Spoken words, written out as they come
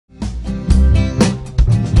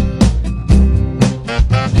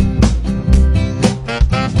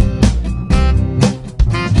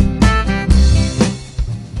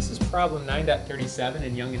9.37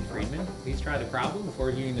 in Young and Friedman. Please try the problem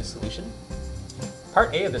before viewing the solution.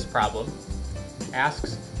 Part A of this problem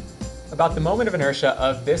asks about the moment of inertia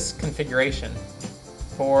of this configuration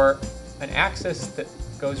for an axis that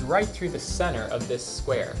goes right through the center of this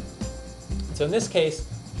square. So in this case,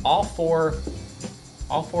 all four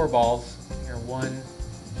balls, here 1,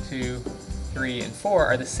 2, 3, and 4,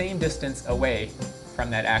 are the same distance away from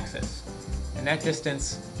that axis. And that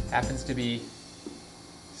distance happens to be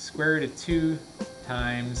square root of 2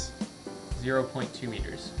 times 0.2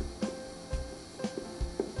 meters.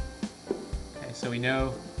 Okay, so we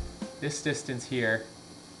know this distance here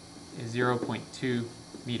is 0.2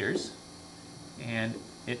 meters, and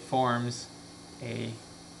it forms a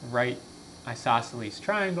right isosceles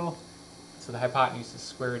triangle, so the hypotenuse is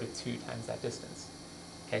square root of 2 times that distance.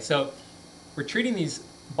 Okay, so we're treating these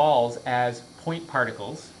balls as point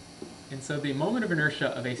particles, and so the moment of inertia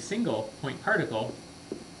of a single point particle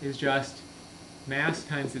is just mass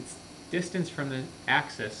times its distance from the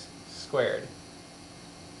axis squared.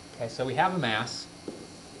 Okay, so we have a mass,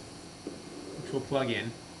 which we'll plug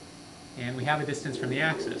in, and we have a distance from the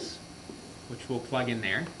axis, which we'll plug in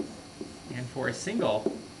there. And for a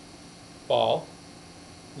single ball,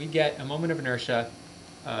 we get a moment of inertia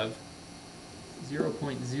of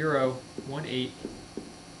 0.018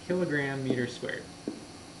 kilogram meters squared.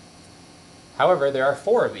 However, there are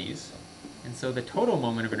 4 of these, and so the total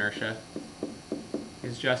moment of inertia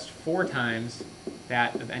is just 4 times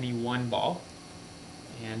that of any one ball,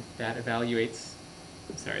 and that evaluates,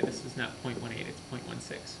 I'm sorry, this is not 0.18, it's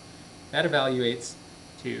 0.16. That evaluates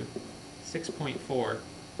to 6.4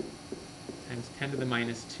 times 10 to the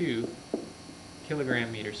minus 2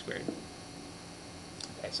 kilogram meter squared.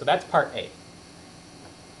 Okay, so that's part A.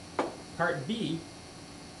 Part B,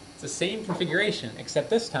 it's the same configuration, except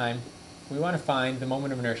this time we want to find the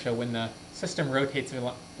moment of inertia when the system rotates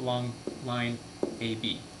along line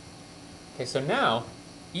AB. Okay, so now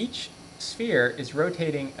each sphere is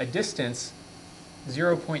rotating a distance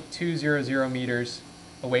 0.200 meters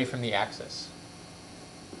away from the axis.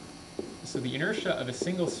 So the inertia of a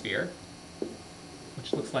single sphere,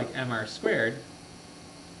 which looks like mr squared,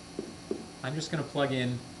 I'm just going to plug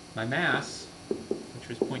in my mass, which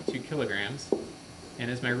was 0.2 kilograms, and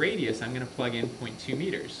as my radius, I'm going to plug in 0.2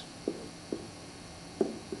 meters.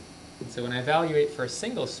 And so when I evaluate for a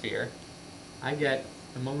single sphere, I get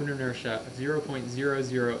a moment of inertia of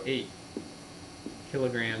 0.008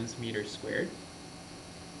 kilograms meters squared.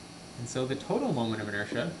 And so the total moment of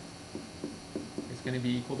inertia is going to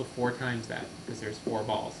be equal to 4 times that, because there's 4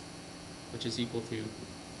 balls, which is equal to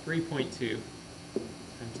 3.2 times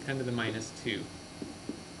 10 to the minus 2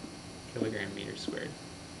 kilogram meters squared.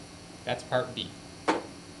 That's part B.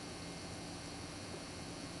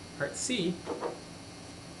 Part C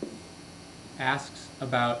asks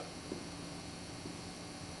about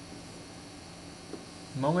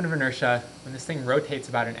moment of inertia when this thing rotates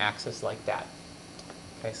about an axis like that.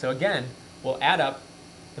 Okay, so again, we'll add up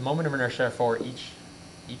the moment of inertia for each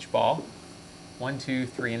ball, 1, 2,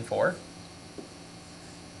 3, and 4.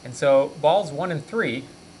 And so balls 1 and 3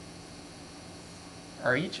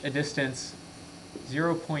 are each a distance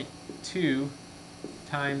 0.2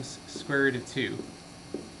 times square root of 2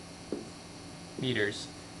 meters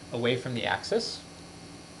away from the axis,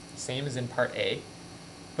 same as in part A.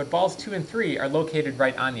 But balls 2 and 3 are located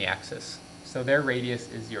right on the axis, so their radius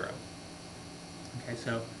is 0. Okay,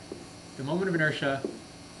 so the moment of inertia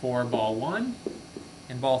for ball 1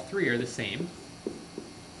 and ball 3 are the same,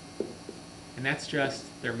 and that's just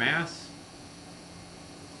their mass,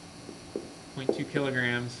 0.2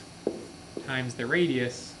 kilograms, times the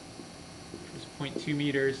radius, which is 0.2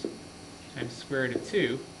 meters, times square root of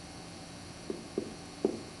 2,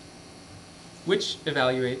 which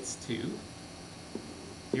evaluates to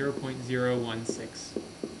 0.016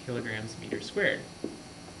 kilograms meters squared.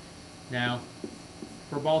 Now,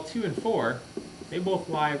 for ball 2 and 4, they both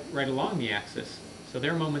lie right along the axis, so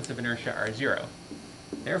their moments of inertia are 0.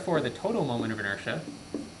 Therefore, the total moment of inertia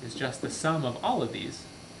is just the sum of all of these,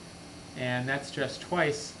 and that's just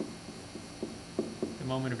twice the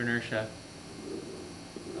moment of inertia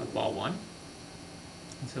of ball 1.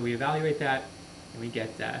 And so we evaluate that, and we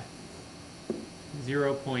get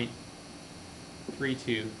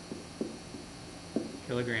 0.32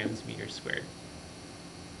 kilograms meters squared.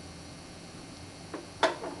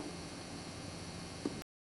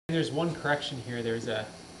 And there's one correction here. There's a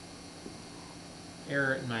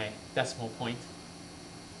error in my decimal point.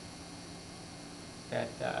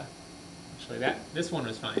 This one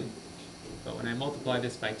was fine, but when I multiply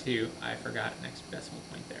this by 2, I forgot an extra decimal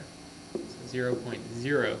point there. So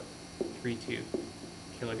 0.032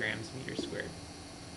 kilograms meters squared.